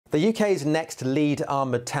The UK's next Lead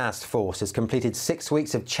Armoured Task Force has completed 6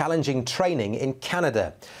 weeks of challenging training in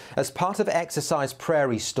Canada. As part of Exercise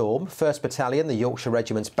Prairie Storm, 1st Battalion The Yorkshire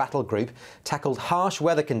Regiment's battle group tackled harsh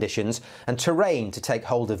weather conditions and terrain to take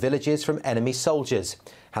hold of villages from enemy soldiers.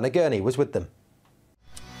 Hannah Gurney was with them.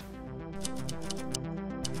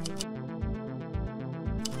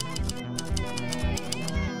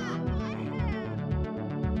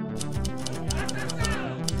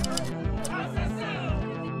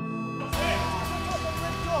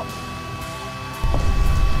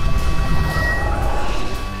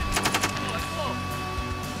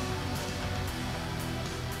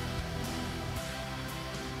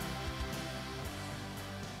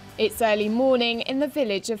 It's early morning in the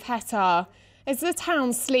village of Hetar. As the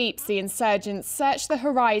town sleeps, the insurgents search the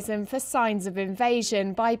horizon for signs of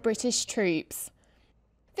invasion by British troops.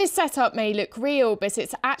 This setup may look real, but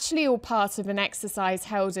it's actually all part of an exercise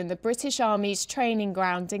held in the British Army's training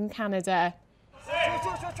ground in Canada.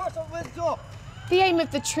 The aim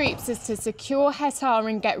of the troops is to secure Hetar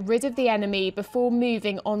and get rid of the enemy before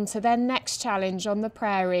moving on to their next challenge on the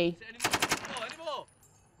prairie.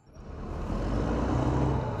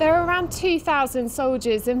 There are around 2,000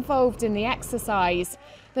 soldiers involved in the exercise.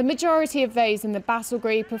 The majority of those in the battle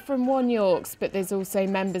group are from One Yorks, but there's also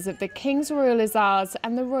members of the King's Royal Hussars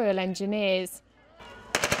and the Royal Engineers.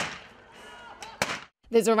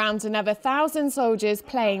 There's around another 1,000 soldiers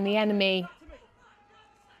playing the enemy.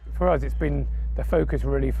 For us, it's been the focus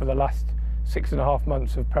really for the last 6.5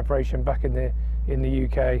 months of preparation back in the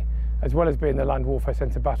UK, as well as being the Land Warfare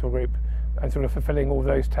Centre battle group and sort of fulfilling all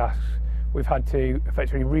those tasks. We've had to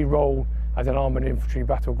effectively re-roll as an armoured infantry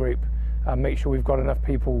battle group and make sure we've got enough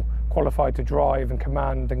people qualified to drive and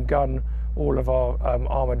command and gun all of our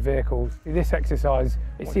armoured vehicles. This exercise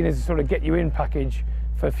is seen as a sort of get-you-in package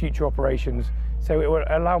for future operations, so it will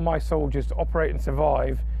allow my soldiers to operate and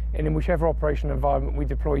survive in whichever operational environment we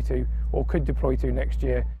deploy to or could deploy to next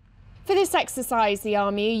year. For this exercise, the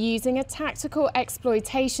Army are using a tactical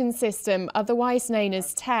exploitation system, otherwise known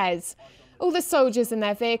as TES. All the soldiers in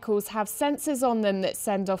their vehicles have sensors on them that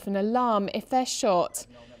send off an alarm if they're shot.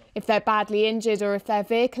 If they're badly injured or if their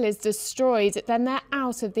vehicle is destroyed, then they're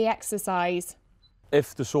out of the exercise.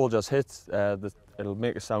 If the soldier's hit, it'll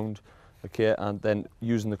make a sound, okay, and then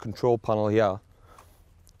using the control panel here,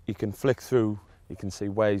 he can flick through, he can see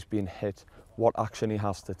where he's been hit, what action he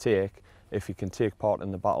has to take, if he can take part in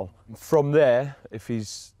the battle. From there, if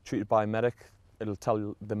he's treated by a medic, it'll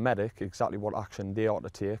tell the medic exactly what action they ought to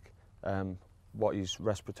take. What his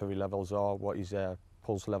respiratory levels are, what his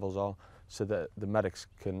pulse levels are, so that the medics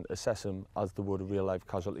can assess him as they would a real-life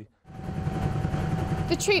casualty.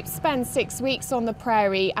 The troops spend 6 weeks on the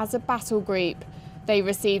prairie as a battle group. They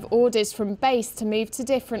receive orders from base to move to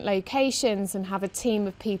different locations and have a team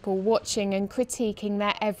of people watching and critiquing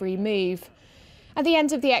their every move. At the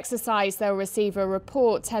end of the exercise, they'll receive a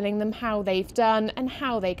report telling them how they've done and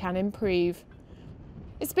how they can improve.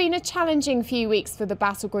 It's been a challenging few weeks for the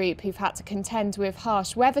battle group, who've had to contend with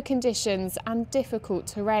harsh weather conditions and difficult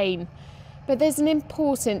terrain. But there's an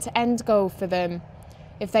important end goal for them.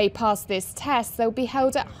 If they pass this test, they'll be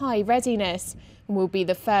held at high readiness and will be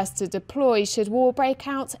the first to deploy should war break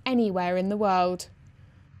out anywhere in the world.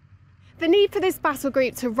 The need for this battle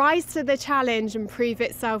group to rise to the challenge and prove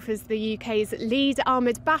itself as the UK's lead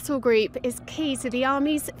armoured battle group is key to the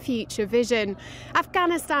Army's future vision.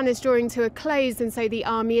 Afghanistan is drawing to a close, and so the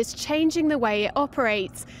Army is changing the way it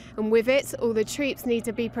operates. And with it, all the troops need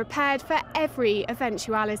to be prepared for every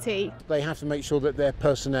eventuality. They have to make sure that their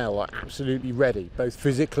personnel are absolutely ready, both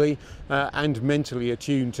physically and mentally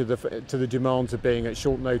attuned to the demands of being at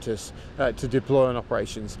short notice to deploy on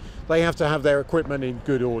operations. They have to have their equipment in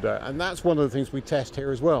good order, and that's one of the things we test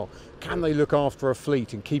here as well. Can they look after a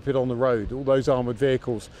fleet and keep it on the road, all those armoured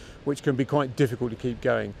vehicles, which can be quite difficult to keep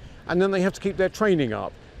going? And then they have to keep their training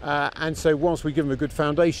up. And so whilst we give them a good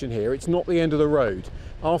foundation here, it's not the end of the road.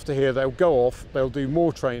 After here, they'll go off, they'll do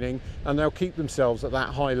more training, and they'll keep themselves at that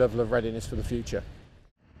high level of readiness for the future.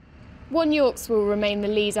 One Yorks will remain the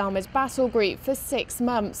lead armoured battle group for 6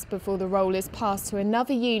 months before the role is passed to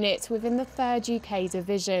another unit within the 3rd UK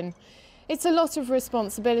Division. It's a lot of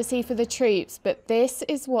responsibility for the troops, but this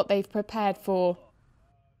is what they've prepared for.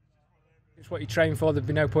 It's what you train for. There'd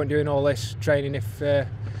be no point doing all this training if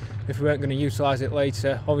we weren't going to utilise it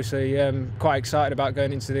later. Obviously, quite excited about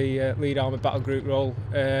going into the lead armoured battle group role,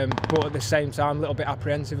 but at the same time, a little bit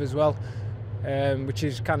apprehensive as well, which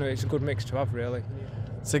is it's a good mix to have, really.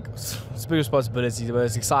 It's a big responsibility, but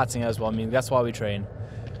it's exciting as well. I mean, that's why we train.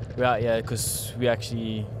 We're out here because we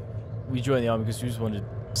joined the army because we just wanted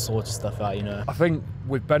to sort stuff out, you know. I think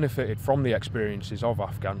we've benefited from the experiences of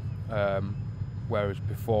Afghan. whereas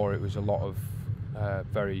before it was a lot of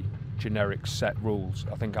very generic set rules.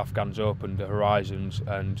 I think Afghans opened the horizons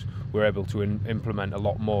and were able to implement a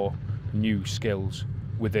lot more new skills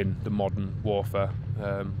within the modern warfare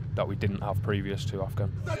that we didn't have previous to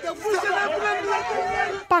Afghan.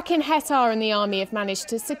 Back in Hetar and the army have managed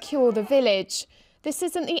to secure the village. This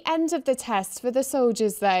isn't the end of the test for the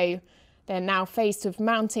soldiers though. They're now faced with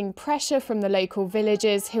mounting pressure from the local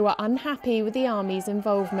villagers who are unhappy with the army's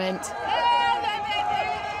involvement.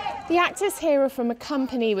 The actors here are from a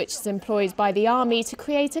company which is employed by the army to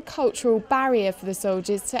create a cultural barrier for the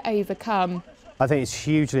soldiers to overcome. I think it's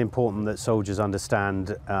hugely important that soldiers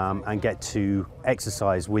understand and get to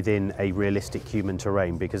exercise within a realistic human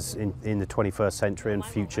terrain, because in the 21st century and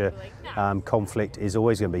future, conflict is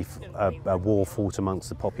always going to be a war fought amongst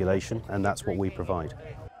the population, and that's what we provide.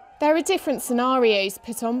 There are different scenarios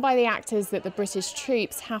put on by the actors that the British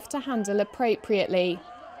troops have to handle appropriately.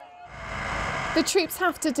 The troops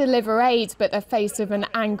have to deliver aid, but they're faced with an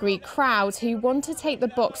angry crowd who want to take the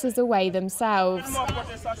boxes away themselves.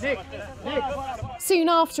 Soon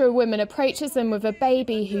after, a woman approaches them with a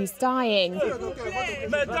baby who's dying.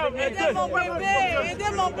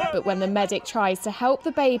 But when the medic tries to help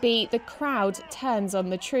the baby, the crowd turns on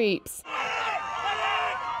the troops.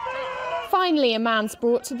 Finally, a man's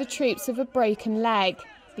brought to the troops with a broken leg.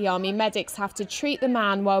 The army medics have to treat the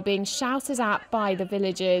man while being shouted at by the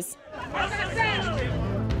villagers.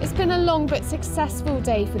 It's been a long but successful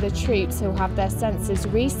day for the troops who'll have their senses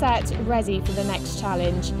reset, ready for the next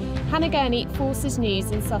challenge. Hannah Gurney, Forces News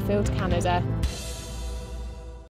in Suffield, Canada.